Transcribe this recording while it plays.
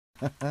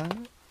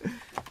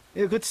い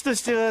や、こっちと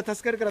しては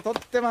助かるからとっ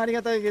てもあり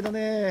がたいけど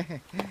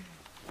ね。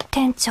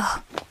店長。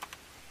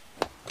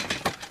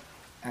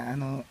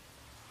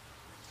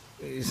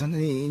そんな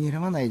に睨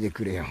まないで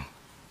くれよ。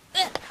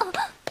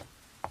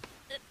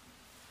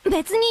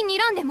別に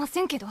睨んでま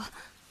せんけど。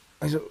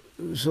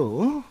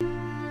そ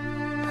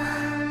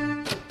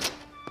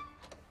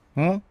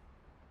うん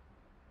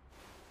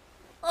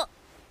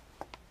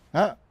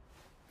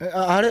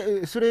あ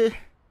れ、それ。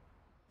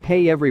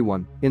Hey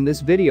everyone, in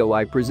this video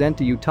I present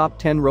to you top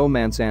 10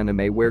 romance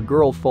anime where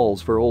girl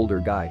falls for older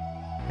guy.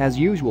 As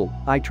usual,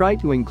 I try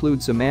to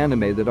include some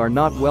anime that are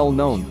not well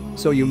known,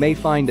 so you may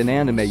find an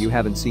anime you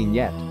haven't seen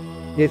yet.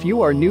 If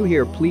you are new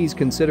here, please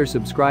consider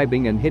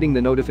subscribing and hitting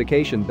the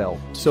notification bell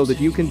so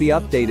that you can be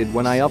updated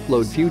when I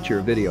upload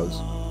future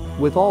videos.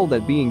 With all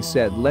that being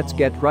said, let's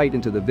get right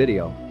into the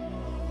video.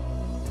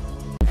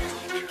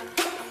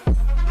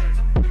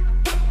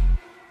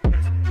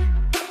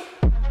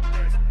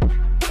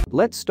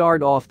 Let's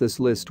start off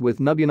this list with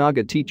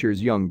Nobunaga Teacher's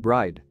Young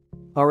Bride.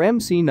 Our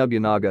MC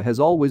Nobunaga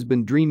has always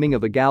been dreaming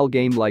of a gal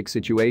game-like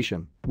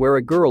situation, where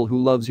a girl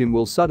who loves him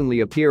will suddenly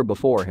appear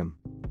before him.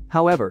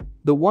 However,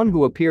 the one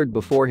who appeared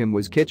before him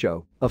was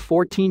Kicho, a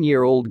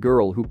 14-year-old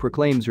girl who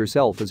proclaims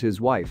herself as his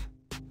wife.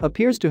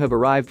 Appears to have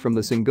arrived from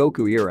the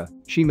Sengoku era,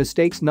 she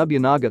mistakes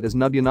Nobunaga as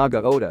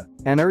Nobunaga Oda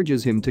and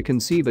urges him to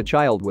conceive a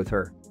child with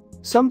her.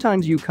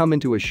 Sometimes you come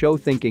into a show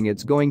thinking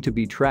it's going to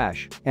be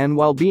trash, and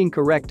while being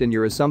correct in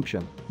your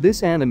assumption,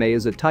 this anime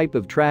is a type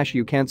of trash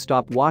you can't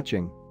stop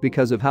watching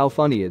because of how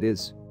funny it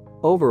is.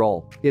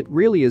 Overall, it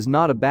really is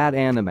not a bad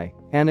anime,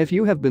 and if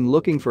you have been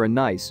looking for a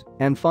nice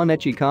and fun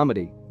ecchi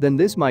comedy, then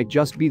this might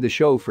just be the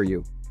show for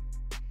you.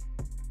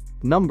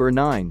 Number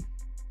 9.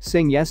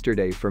 Sing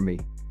Yesterday for Me.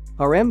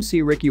 Our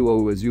MC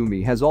Rikuo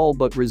Izumi has all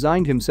but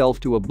resigned himself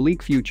to a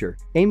bleak future,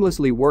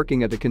 aimlessly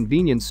working at a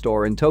convenience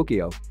store in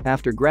Tokyo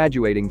after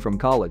graduating from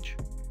college.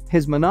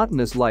 His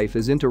monotonous life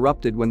is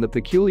interrupted when the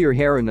peculiar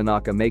Haru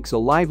Nanaka makes a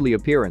lively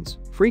appearance,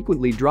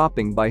 frequently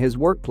dropping by his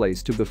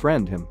workplace to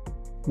befriend him.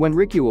 When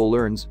Rikuo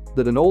learns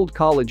that an old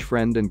college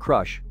friend and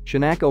crush,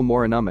 Shinako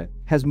Moriname,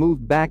 has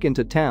moved back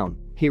into town,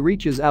 he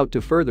reaches out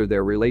to further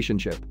their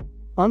relationship.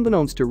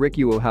 Unbeknownst to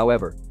Rikuo,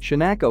 however,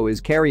 Shinako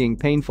is carrying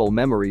painful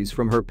memories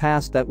from her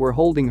past that were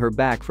holding her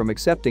back from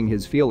accepting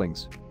his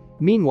feelings.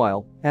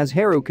 Meanwhile, as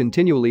Haru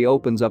continually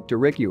opens up to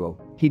Rikuo,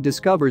 he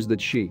discovers that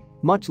she,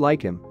 much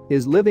like him,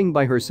 is living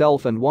by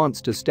herself and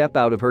wants to step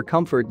out of her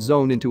comfort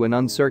zone into an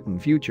uncertain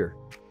future.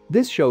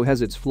 This show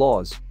has its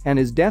flaws and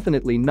is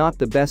definitely not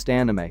the best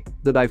anime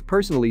that I've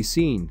personally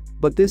seen,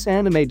 but this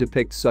anime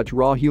depicts such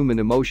raw human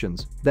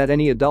emotions that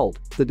any adult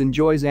that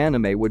enjoys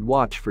anime would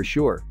watch for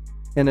sure.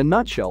 In a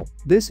nutshell,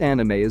 this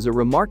anime is a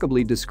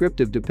remarkably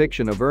descriptive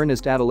depiction of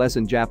earnest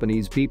adolescent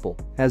Japanese people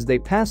as they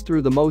pass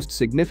through the most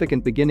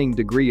significant beginning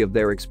degree of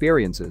their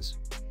experiences.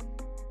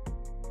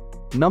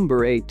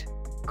 Number 8.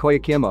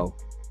 Koyakimo.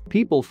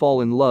 People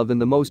fall in love in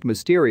the most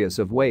mysterious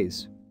of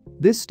ways.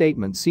 This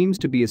statement seems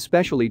to be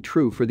especially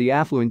true for the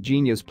affluent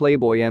genius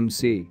playboy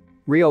MC,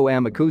 Ryo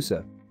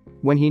Amakusa.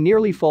 When he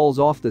nearly falls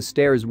off the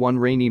stairs one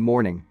rainy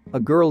morning, a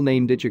girl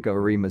named Ichika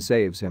Arima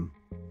saves him.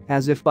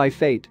 As if by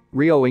fate,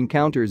 Ryo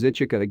encounters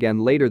Ichika again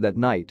later that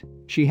night.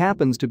 She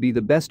happens to be the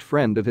best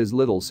friend of his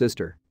little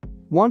sister.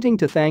 Wanting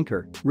to thank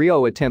her,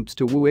 Ryo attempts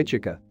to woo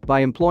Ichika by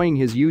employing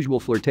his usual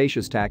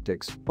flirtatious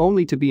tactics,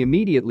 only to be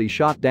immediately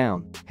shot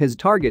down, his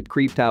target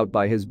creeped out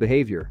by his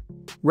behavior.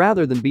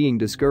 Rather than being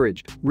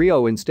discouraged,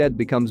 Ryo instead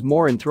becomes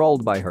more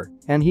enthralled by her,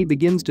 and he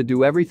begins to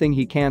do everything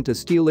he can to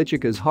steal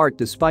Ichika's heart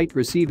despite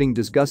receiving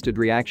disgusted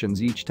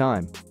reactions each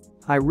time.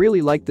 I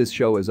really like this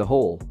show as a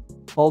whole.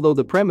 Although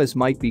the premise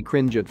might be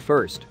cringe at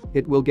first,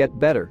 it will get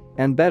better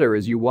and better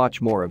as you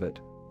watch more of it.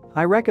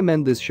 I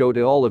recommend this show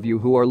to all of you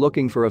who are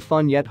looking for a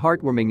fun yet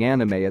heartwarming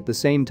anime at the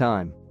same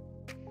time.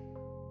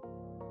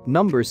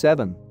 Number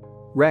 7.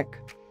 Rec.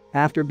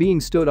 After being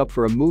stood up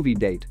for a movie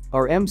date,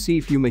 our MC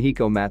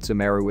Fumihiko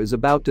Matsumaru is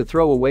about to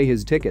throw away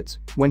his tickets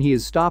when he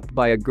is stopped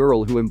by a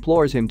girl who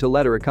implores him to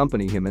let her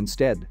accompany him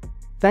instead.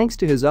 Thanks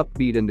to his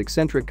upbeat and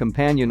eccentric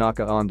companion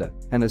Aka Onda,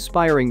 an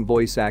aspiring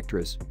voice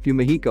actress,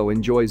 Fumihiko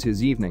enjoys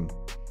his evening.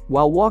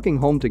 While walking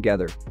home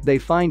together, they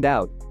find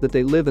out that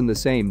they live in the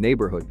same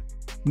neighborhood.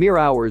 Mere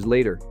hours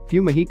later,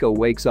 Fumihiko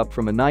wakes up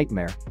from a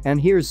nightmare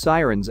and hears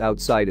sirens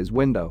outside his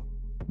window.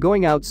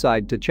 Going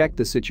outside to check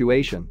the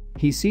situation,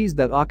 he sees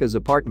that Aka's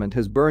apartment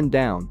has burned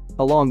down,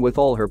 along with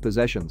all her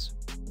possessions.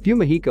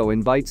 Fumihiko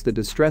invites the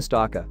distressed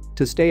Aka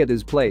to stay at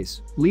his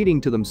place,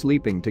 leading to them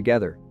sleeping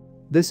together.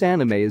 This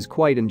anime is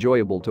quite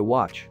enjoyable to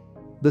watch.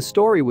 The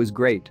story was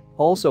great,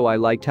 also I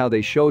liked how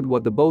they showed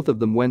what the both of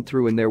them went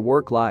through in their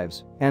work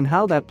lives and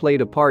how that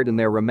played a part in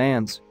their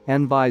romance,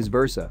 and vice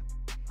versa.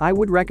 I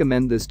would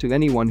recommend this to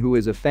anyone who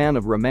is a fan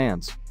of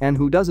romance and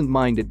who doesn't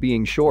mind it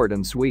being short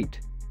and sweet.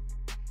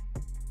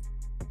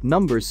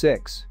 Number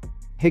 6.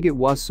 Hige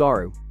wa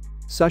Saru.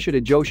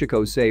 Sushita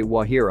Joshiko se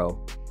wa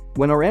hiro.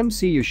 When our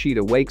MC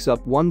Yoshida wakes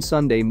up one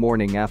Sunday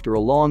morning after a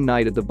long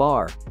night at the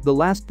bar, the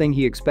last thing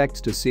he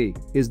expects to see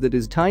is that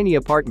his tiny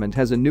apartment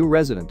has a new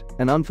resident,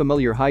 an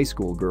unfamiliar high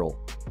school girl.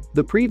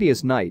 The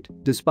previous night,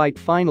 despite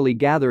finally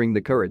gathering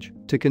the courage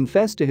to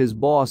confess to his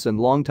boss and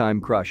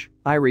longtime crush,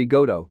 Iri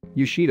Goto,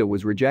 Yoshida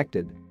was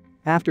rejected.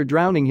 After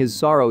drowning his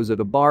sorrows at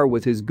a bar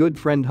with his good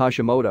friend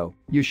Hashimoto,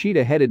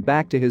 Yoshida headed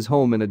back to his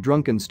home in a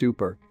drunken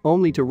stupor,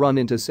 only to run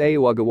into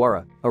Sayu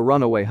Agawara, a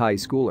runaway high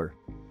schooler.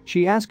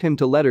 She asked him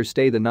to let her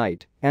stay the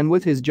night, and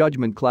with his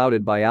judgment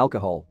clouded by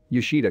alcohol,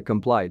 Yoshida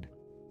complied.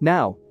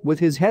 Now, with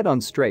his head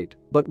on straight,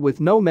 but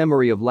with no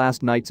memory of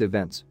last night's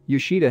events,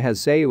 Yoshida has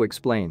Sayu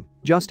explain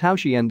just how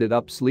she ended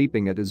up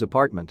sleeping at his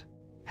apartment.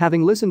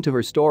 Having listened to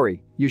her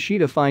story,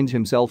 Yoshida finds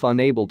himself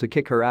unable to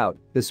kick her out,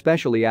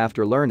 especially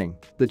after learning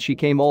that she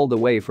came all the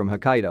way from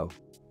Hokkaido.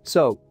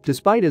 So,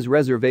 despite his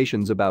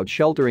reservations about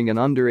sheltering an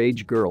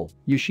underage girl,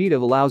 Yoshida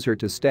allows her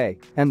to stay,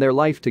 and their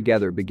life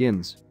together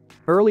begins.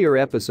 Earlier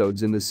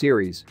episodes in the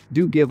series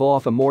do give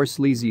off a more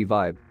sleazy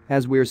vibe,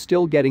 as we're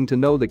still getting to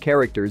know the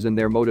characters and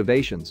their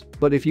motivations,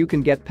 but if you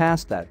can get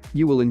past that,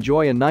 you will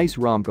enjoy a nice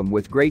rom-com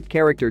with great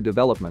character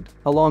development,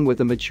 along with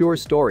a mature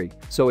story,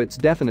 so it's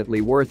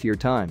definitely worth your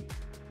time.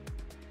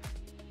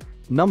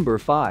 Number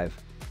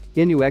 5.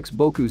 Inu X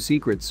Boku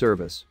Secret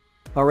Service.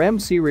 Our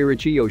MC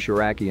Ririchiyo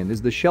Shirakian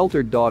is the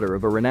sheltered daughter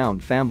of a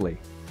renowned family.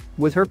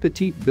 With her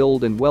petite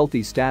build and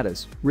wealthy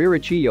status,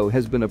 Ririchiyo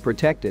has been a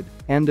protected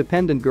and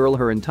dependent girl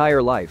her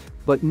entire life,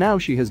 but now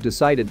she has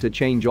decided to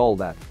change all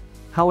that.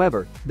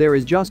 However, there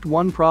is just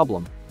one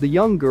problem: the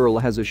young girl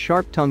has a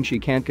sharp tongue she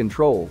can't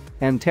control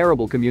and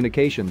terrible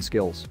communication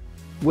skills.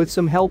 With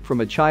some help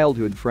from a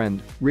childhood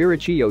friend,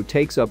 Ririchiyo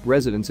takes up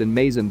residence in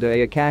Maison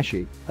de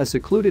Akashi, a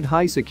secluded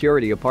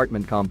high-security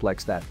apartment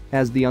complex that,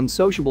 as the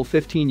unsociable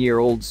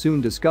 15-year-old soon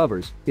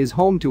discovers, is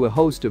home to a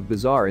host of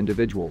bizarre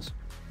individuals.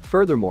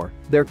 Furthermore,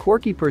 their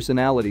quirky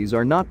personalities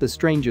are not the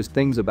strangest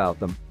things about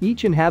them.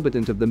 Each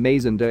inhabitant of the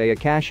Maison de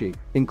Akashi,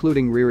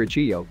 including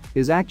Ririchiyo,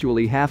 is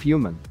actually half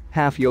human,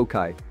 half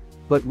yokai.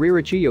 But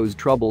Ririchiyo's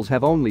troubles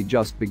have only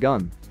just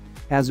begun.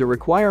 As a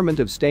requirement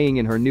of staying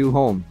in her new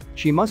home,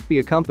 she must be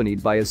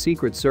accompanied by a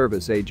Secret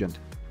Service agent.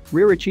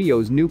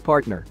 Ririchiyo's new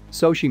partner,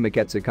 Soshi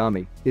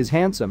Maketsukami, is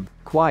handsome,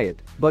 quiet,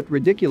 but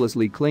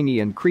ridiculously clingy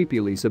and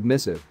creepily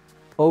submissive.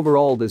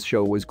 Overall, this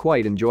show was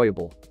quite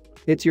enjoyable.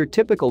 It's your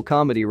typical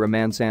comedy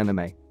romance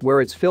anime, where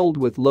it's filled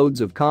with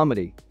loads of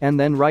comedy, and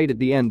then right at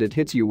the end it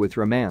hits you with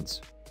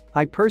romance.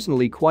 I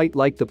personally quite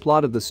like the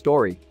plot of the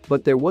story,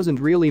 but there wasn't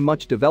really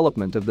much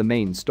development of the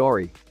main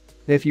story.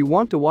 If you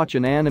want to watch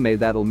an anime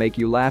that'll make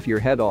you laugh your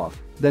head off,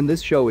 then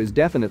this show is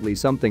definitely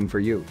something for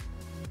you.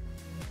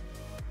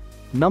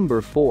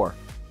 Number 4.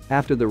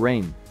 After the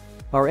Rain.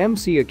 Our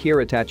MC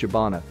Akira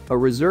Tachibana, a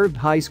reserved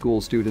high school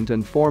student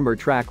and former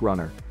track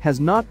runner, has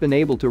not been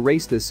able to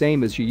race the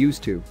same as she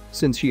used to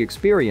since she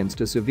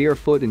experienced a severe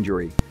foot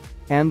injury.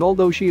 And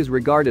although she is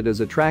regarded as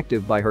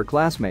attractive by her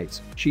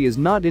classmates, she is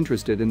not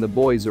interested in the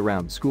boys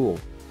around school.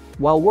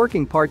 While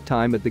working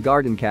part-time at the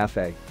Garden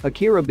Cafe,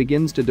 Akira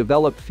begins to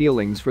develop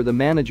feelings for the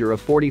manager, a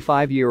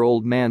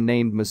 45-year-old man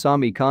named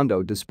Masami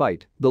Kondo,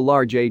 despite the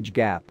large age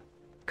gap.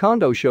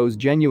 Kondo shows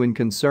genuine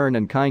concern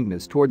and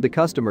kindness toward the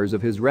customers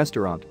of his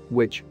restaurant,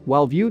 which,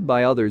 while viewed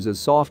by others as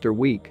soft or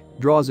weak,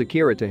 draws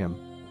Akira to him.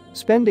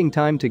 Spending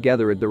time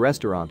together at the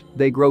restaurant,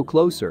 they grow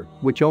closer,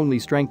 which only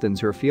strengthens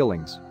her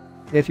feelings.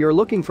 If you're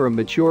looking for a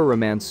mature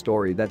romance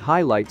story that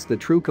highlights the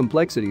true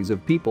complexities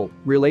of people,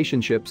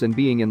 relationships and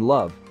being in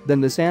love, then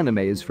this anime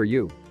is for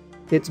you.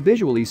 It's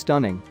visually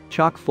stunning,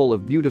 chock full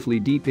of beautifully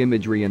deep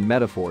imagery and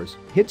metaphors,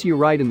 hits you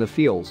right in the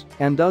feels,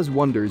 and does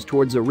wonders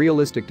towards a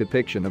realistic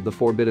depiction of the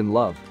forbidden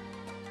love.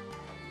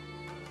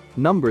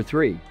 Number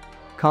 3.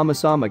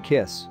 Kamisama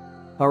Kiss.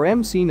 Our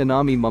MC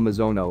Nanami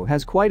Momozono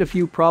has quite a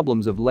few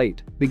problems of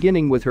late,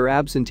 beginning with her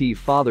absentee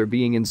father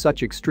being in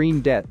such extreme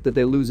debt that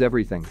they lose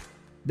everything.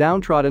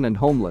 Downtrodden and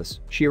homeless,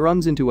 she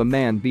runs into a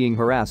man being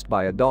harassed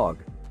by a dog.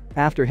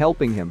 After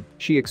helping him,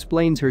 she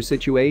explains her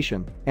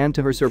situation, and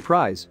to her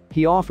surprise,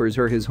 he offers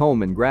her his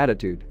home in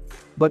gratitude.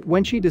 But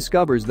when she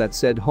discovers that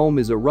said home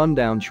is a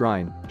rundown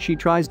shrine, she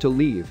tries to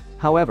leave.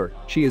 However,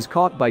 she is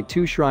caught by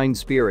two shrine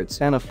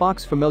spirits and a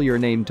fox familiar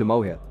named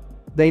Tomoe.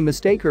 They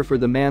mistake her for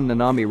the man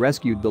Nanami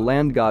rescued, the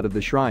land god of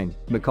the shrine,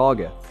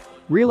 Mikage.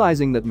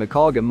 Realizing that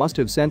Mikage must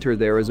have sent her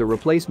there as a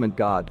replacement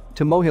god,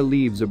 Tomoe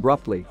leaves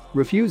abruptly,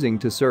 refusing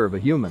to serve a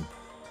human.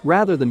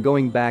 Rather than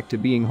going back to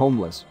being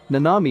homeless,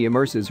 Nanami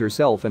immerses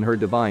herself in her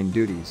divine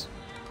duties.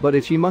 But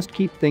if she must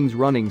keep things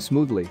running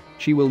smoothly,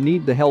 she will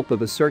need the help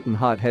of a certain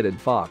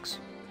hot-headed fox.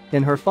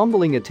 In her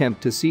fumbling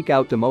attempt to seek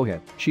out Tomoe,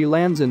 she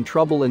lands in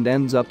trouble and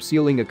ends up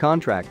sealing a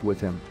contract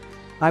with him.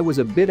 I was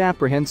a bit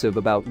apprehensive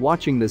about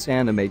watching this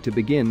anime to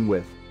begin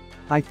with.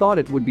 I thought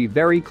it would be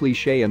very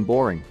cliché and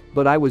boring,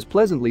 but I was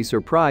pleasantly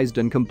surprised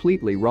and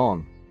completely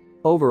wrong.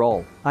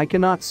 Overall, I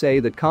cannot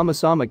say that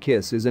Kamisama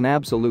Kiss is an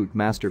absolute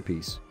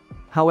masterpiece.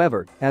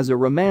 However, as a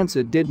romance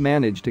it did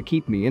manage to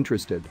keep me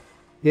interested.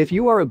 If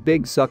you are a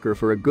big sucker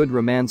for a good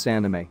romance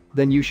anime,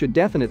 then you should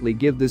definitely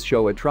give this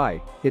show a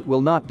try, it will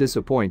not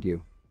disappoint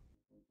you.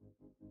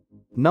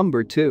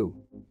 Number 2.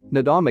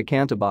 Nadama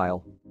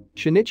Cantabile.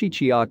 Shinichi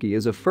Chiaki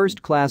is a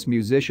first-class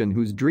musician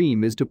whose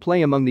dream is to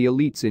play among the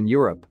elites in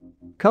Europe.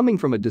 Coming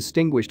from a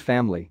distinguished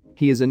family,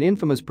 he is an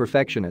infamous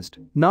perfectionist.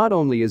 Not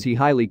only is he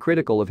highly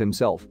critical of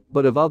himself,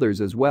 but of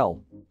others as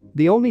well.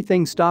 The only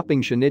thing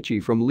stopping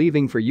Shinichi from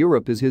leaving for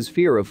Europe is his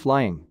fear of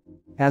flying.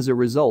 As a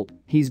result,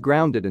 he's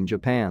grounded in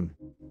Japan.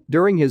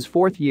 During his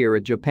 4th year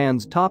at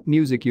Japan's top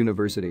music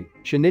university,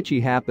 Shinichi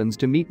happens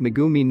to meet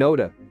Megumi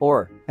Noda,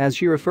 or, as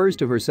she refers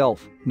to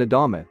herself,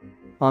 Nadame.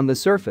 On the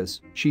surface,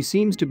 she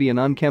seems to be an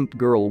unkempt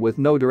girl with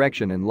no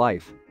direction in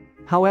life.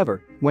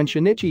 However, when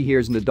Shinichi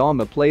hears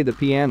Nadame play the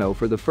piano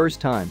for the first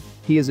time,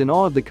 he is in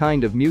awe of the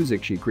kind of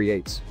music she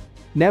creates.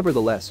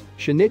 Nevertheless,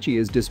 Shinichi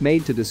is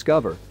dismayed to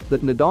discover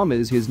that Nadame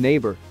is his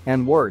neighbor,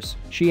 and worse,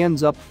 she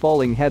ends up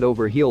falling head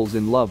over heels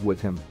in love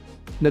with him.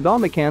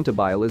 Nadame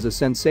Cantabile is a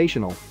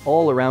sensational,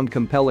 all-around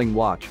compelling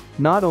watch,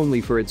 not only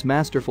for its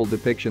masterful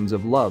depictions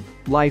of love,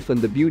 life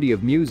and the beauty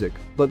of music,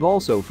 but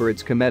also for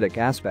its comedic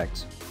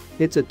aspects.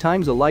 It's at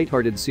times a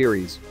lighthearted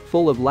series,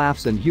 full of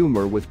laughs and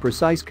humor with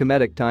precise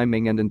comedic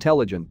timing and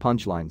intelligent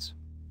punchlines.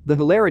 The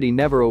hilarity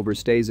never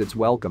overstays its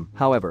welcome,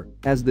 however,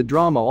 as the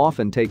drama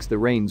often takes the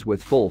reins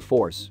with full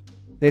force.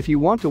 If you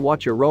want to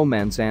watch a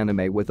romance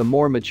anime with a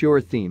more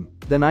mature theme,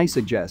 then I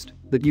suggest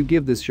that you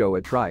give this show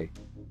a try.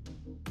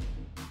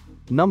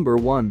 Number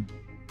 1.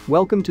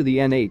 Welcome to the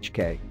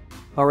NHK.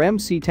 Our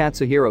MC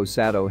Tatsuhiro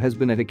Sato has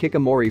been at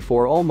Hikikomori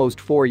for almost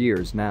 4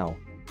 years now.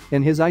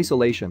 In his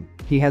isolation,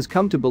 he has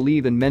come to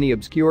believe in many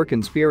obscure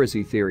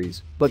conspiracy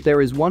theories, but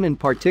there is one in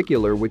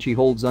particular which he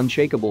holds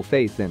unshakable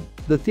faith in: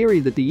 the theory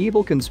that the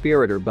evil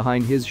conspirator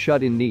behind his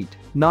shut-in NEET,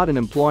 not in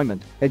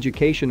employment,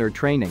 education or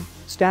training,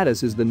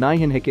 status is the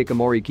Nihon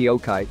Hikikomori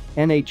Kyokai,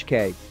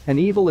 NHK, an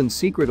evil and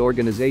secret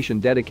organization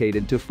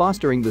dedicated to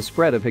fostering the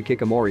spread of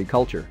hikikomori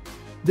culture.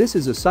 This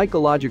is a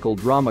psychological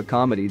drama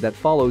comedy that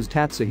follows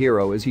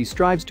Tatsuhiro as he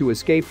strives to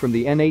escape from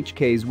the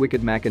NHK's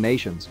wicked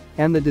machinations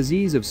and the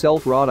disease of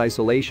self-wrought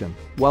isolation,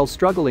 while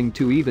struggling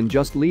to even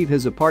just leave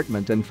his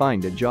apartment and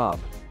find a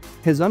job.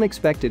 His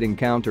unexpected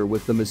encounter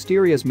with the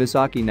mysterious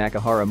Misaki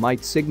Nakahara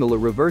might signal a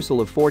reversal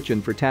of fortune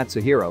for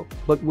Tatsuhiro,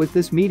 but with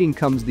this meeting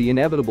comes the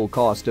inevitable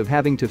cost of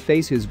having to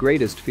face his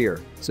greatest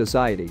fear: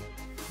 society.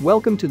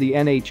 Welcome to the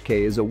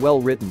NHK is a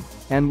well-written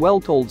and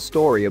well-told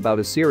story about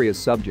a serious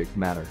subject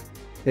matter.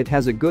 It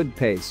has a good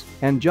pace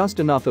and just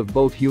enough of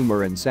both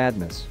humor and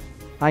sadness.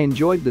 I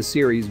enjoyed the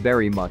series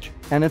very much,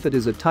 and if it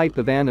is a type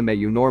of anime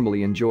you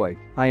normally enjoy,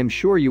 I am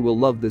sure you will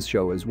love this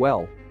show as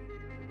well.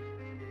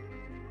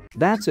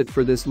 That's it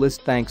for this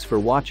list. Thanks for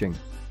watching.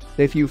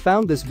 If you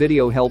found this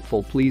video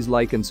helpful, please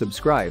like and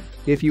subscribe.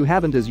 If you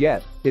haven't as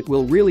yet, it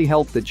will really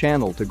help the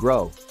channel to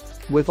grow.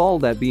 With all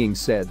that being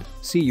said,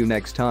 see you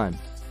next time.